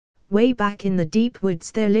Way back in the deep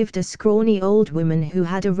woods there lived a scrawny old woman who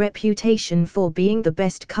had a reputation for being the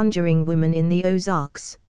best conjuring woman in the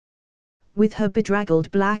Ozarks. With her bedraggled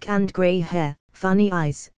black and grey hair, funny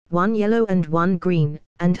eyes, one yellow and one green,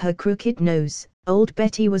 and her crooked nose, Old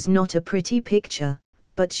Betty was not a pretty picture,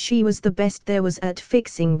 but she was the best there was at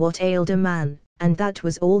fixing what ailed a man, and that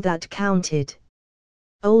was all that counted.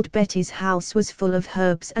 Old Betty's house was full of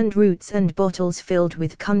herbs and roots and bottles filled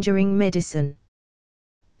with conjuring medicine.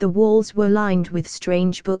 The walls were lined with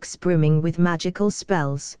strange books brimming with magical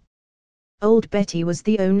spells. Old Betty was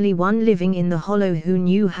the only one living in the hollow who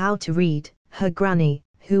knew how to read. Her granny,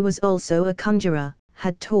 who was also a conjurer,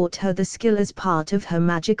 had taught her the skill as part of her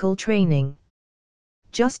magical training.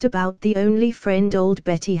 Just about the only friend Old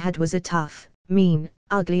Betty had was a tough, mean,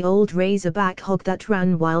 ugly old razorback hog that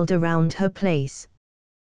ran wild around her place.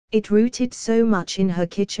 It rooted so much in her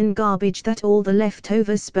kitchen garbage that all the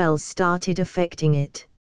leftover spells started affecting it.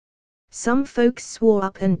 Some folks swore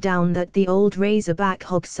up and down that the old razorback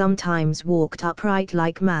hog sometimes walked upright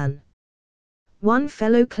like man. One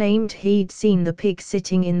fellow claimed he'd seen the pig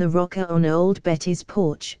sitting in the rocker on Old Betty's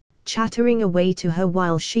porch, chattering away to her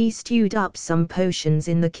while she stewed up some potions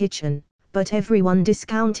in the kitchen, but everyone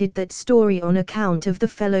discounted that story on account of the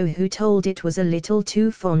fellow who told it was a little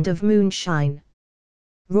too fond of moonshine.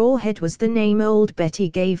 Rawhead was the name Old Betty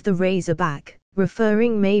gave the razorback,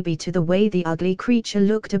 referring maybe to the way the ugly creature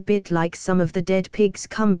looked a bit like some of the dead pigs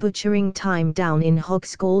come butchering time down in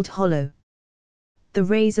Hogscald Hollow. The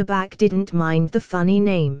razorback didn't mind the funny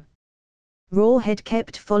name. Rawhead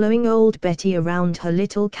kept following Old Betty around her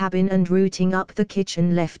little cabin and rooting up the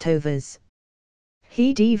kitchen leftovers.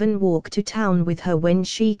 He'd even walk to town with her when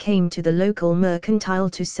she came to the local mercantile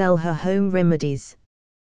to sell her home remedies.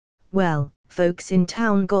 Well, folks in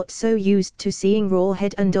town got so used to seeing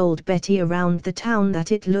Rawhead and Old Betty around the town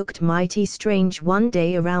that it looked mighty strange one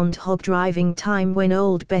day around hog driving time when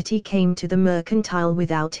Old Betty came to the mercantile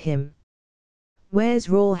without him. "Where's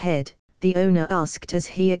Rawhead?" the owner asked as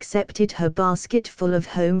he accepted her basket full of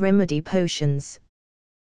home remedy potions.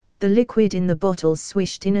 The liquid in the bottle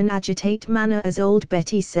swished in an agitated manner as Old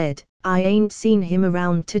Betty said, "I ain't seen him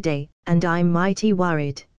around today, and I'm mighty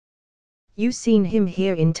worried." "You seen him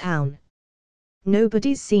here in town?"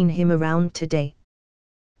 "Nobody's seen him around today."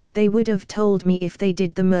 "They would have told me if they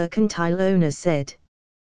did," the mercantile owner said.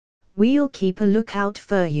 "We'll keep a lookout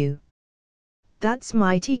for you." "That's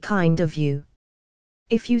mighty kind of you.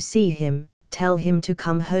 If you see him, tell him to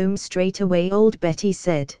come home straight away," Old Betty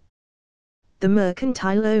said. The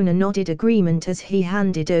mercantile owner nodded agreement as he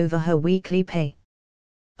handed over her weekly pay.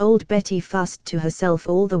 Old Betty fussed to herself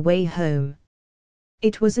all the way home.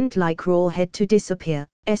 It wasn't like Rawhead to disappear,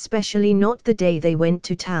 especially not the day they went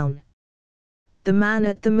to town. The man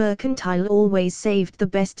at the mercantile always saved the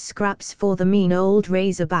best scraps for the mean old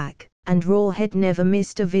razorback, and Rawhead never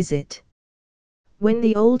missed a visit. When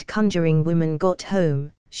the old conjuring woman got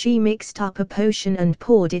home, she mixed up a potion and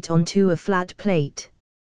poured it onto a flat plate.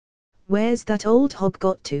 "Where's that old hog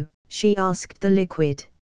got to?" she asked the liquid.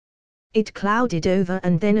 It clouded over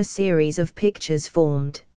and then a series of pictures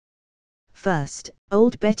formed. First,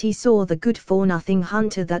 Old Betty saw the good-for-nothing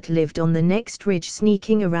hunter that lived on the next ridge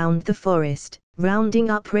sneaking around the forest, rounding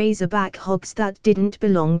up razorback hogs that didn't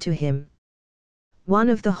belong to him. One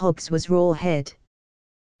of the hogs was Rawhead.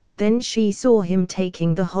 Then she saw him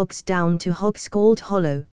taking the hogs down to Hogscald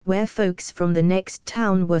Hollow, where folks from the next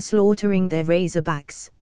town were slaughtering their razorbacks.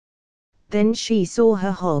 Then she saw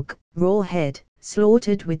her hog, Rawhead,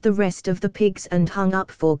 slaughtered with the rest of the pigs and hung up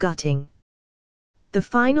for gutting. The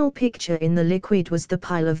final picture in the liquid was the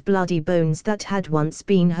pile of bloody bones that had once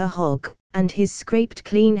been her hog, and his scraped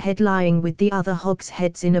clean head lying with the other hogs'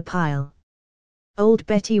 heads in a pile. Old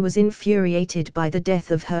Betty was infuriated by the death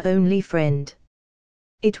of her only friend.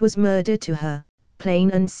 It was murder to her,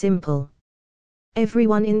 plain and simple.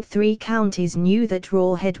 Everyone in 3 counties knew that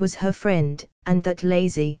Rawhead was her friend, and that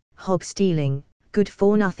lazy, hog-stealing,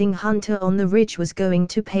 good-for-nothing hunter on the ridge was going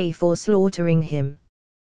to pay for slaughtering him.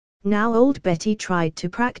 Now Old Betty tried to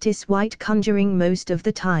practice white conjuring most of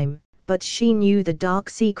the time, but she knew the dark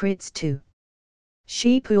secrets too.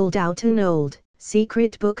 She pulled out an old,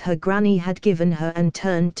 secret book her granny had given her and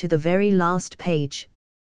turned to the very last page.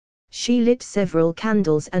 She lit several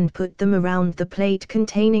candles and put them around the plate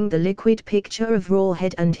containing the liquid picture of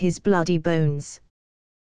Rawhead and his bloody bones.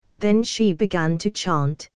 Then she began to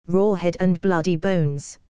chant, "Rawhead and bloody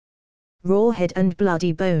bones. Rawhead and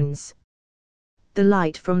bloody bones." The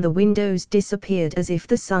light from the windows disappeared as if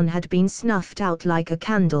the sun had been snuffed out like a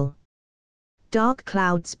candle. Dark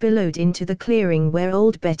clouds billowed into the clearing where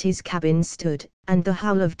Old Betty's cabin stood, and the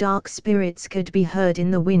howl of dark spirits could be heard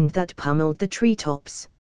in the wind that pummeled the treetops.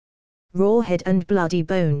 Rawhead and Bloody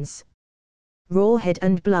Bones. Rawhead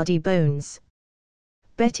and Bloody Bones.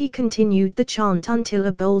 Betty continued the chant until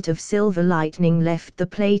a bolt of silver lightning left the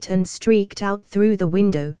plate and streaked out through the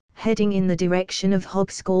window, heading in the direction of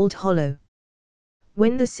Hogscald Hollow.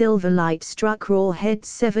 When the silver light struck Rawhead's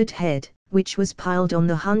severed head, which was piled on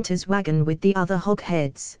the hunter's wagon with the other hog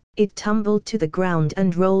heads, it tumbled to the ground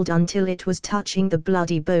and rolled until it was touching the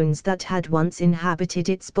bloody bones that had once inhabited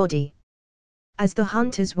its body. As the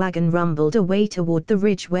hunter's wagon rumbled away toward the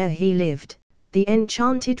ridge where he lived, the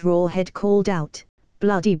enchanted Rawhead called out,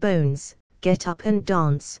 "Bloody Bones, get up and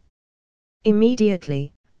dance."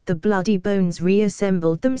 Immediately, the bloody bones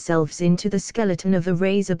reassembled themselves into the skeleton of a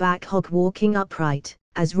razorback hog walking upright,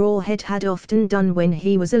 as Rawhead had often done when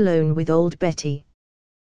he was alone with old Betty.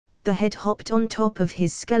 The head hopped on top of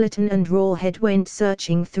his skeleton and Rawhead went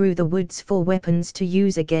searching through the woods for weapons to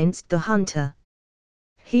use against the hunter.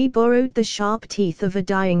 He borrowed the sharp teeth of a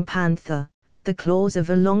dying panther, the claws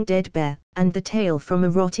of a long-dead bear, and the tail from a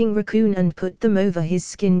rotting raccoon and put them over his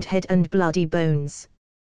skinned head and bloody bones.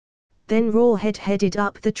 Then Rawhead headed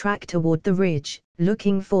up the track toward the ridge,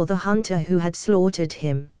 looking for the hunter who had slaughtered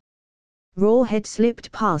him. Rawhead slipped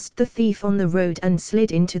past the thief on the road and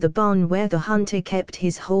slid into the barn where the hunter kept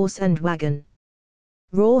his horse and wagon.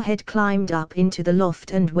 Rawhead climbed up into the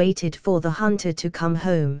loft and waited for the hunter to come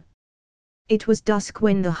home. It was dusk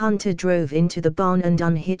when the hunter drove into the barn and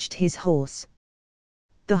unhitched his horse.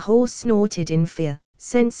 The horse snorted in fear,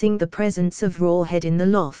 sensing the presence of Rawhead in the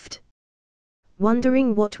loft.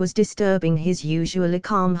 Wondering what was disturbing his usually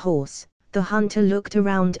calm horse, the hunter looked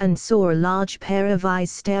around and saw a large pair of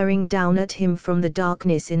eyes staring down at him from the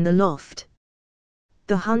darkness in the loft.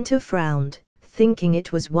 The hunter frowned, thinking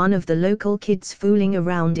it was one of the local kids fooling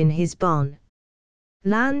around in his barn.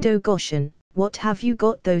 "Land o' Goshen, what have you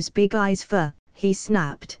got those big eyes for?" he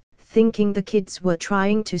snapped, thinking the kids were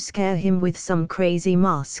trying to scare him with some crazy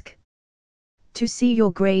mask. "To see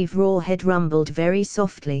your grave," Rawhead rumbled very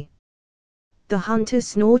softly. The hunter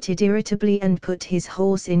snorted irritably and put his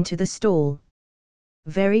horse into the stall.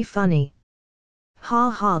 "Very funny." "Ha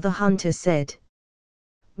ha," the hunter said.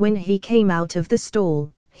 When he came out of the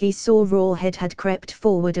stall, he saw Rawhead had crept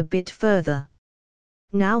forward a bit further.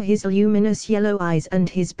 Now his luminous yellow eyes and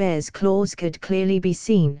his bear's claws could clearly be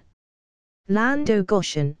seen. "Land o'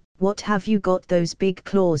 Goshen, what have you got those big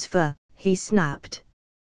claws for?" he snapped.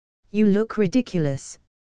 "You look ridiculous."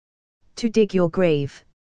 "To dig your grave."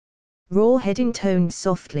 Rawhead intoned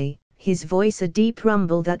softly, his voice a deep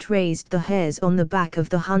rumble that raised the hairs on the back of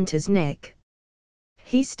the hunter's neck.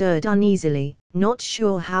 He stirred uneasily, not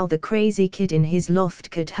sure how the crazy kid in his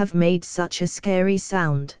loft could have made such a scary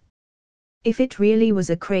sound. If it really was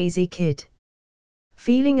a crazy kid.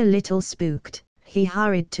 Feeling a little spooked, he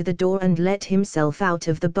hurried to the door and let himself out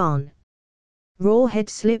of the barn. Rawhead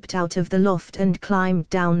slipped out of the loft and climbed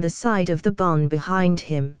down the side of the barn behind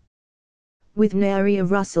him. With nary a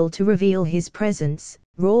rustle to reveal his presence,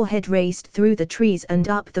 Rawhead raced through the trees and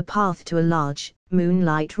up the path to a large,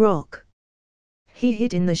 moonlight rock. He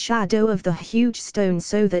hid in the shadow of the huge stone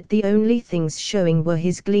so that the only things showing were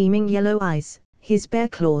his gleaming yellow eyes, his bear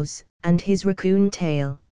claws, and his raccoon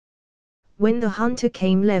tail. When the hunter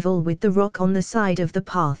came level with the rock on the side of the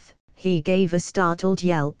path, he gave a startled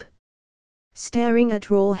yelp. Staring at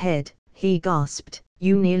Rawhead, he gasped,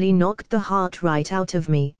 "You nearly knocked the heart right out of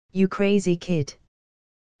me, you crazy kid.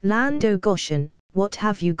 Land o' Goshen, what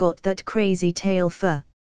have you got that crazy tail for?"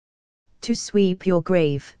 "To sweep your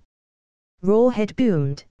grave." Rawhead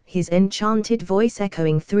boomed, his enchanted voice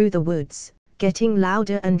echoing through the woods, getting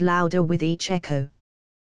louder and louder with each echo.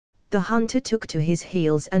 The hunter took to his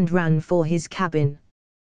heels and ran for his cabin.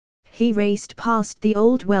 He raced past the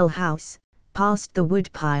old well house, past the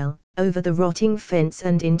woodpile, over the rotting fence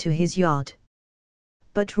and into his yard.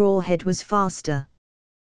 But Rawhead was faster.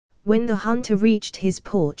 When the hunter reached his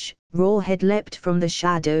porch, Rawhead leapt from the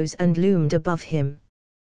shadows and loomed above him.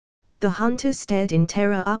 The hunter stared in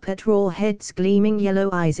terror up at Rawhead's gleaming yellow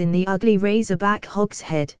eyes in the ugly razorback hog's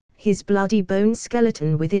head, his bloody bone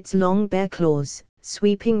skeleton with its long bare claws,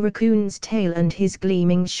 sweeping raccoon's tail and his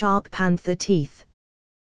gleaming sharp panther teeth.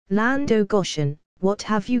 "Land o' Goshen, what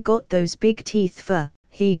have you got those big teeth for?"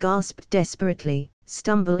 he gasped desperately,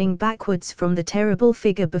 stumbling backwards from the terrible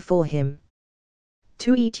figure before him.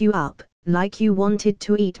 "To eat you up, like you wanted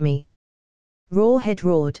to eat me," Rawhead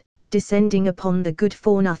roared, descending upon the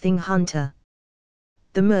good-for-nothing hunter.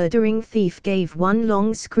 The murdering thief gave one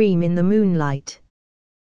long scream in the moonlight.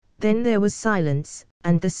 Then there was silence,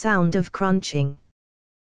 and the sound of crunching.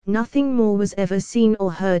 Nothing more was ever seen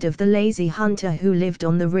or heard of the lazy hunter who lived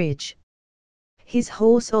on the ridge. His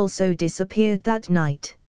horse also disappeared that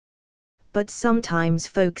night. but sometimes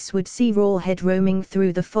folks would see Rawhead roaming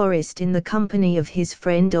through the forest in the company of his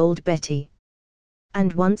friend Old Betty.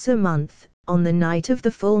 And once a month, on the night of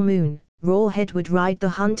the full moon, Rawhead would ride the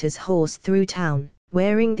hunter's horse through town,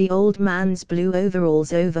 wearing the old man's blue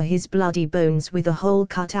overalls over his bloody bones with a hole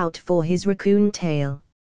cut out for his raccoon tail.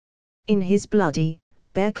 In his bloody,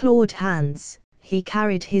 bare-clawed hands, he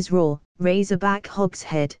carried his raw, razorback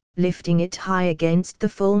hogshead, lifting it high against the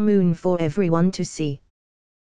full moon for everyone to see.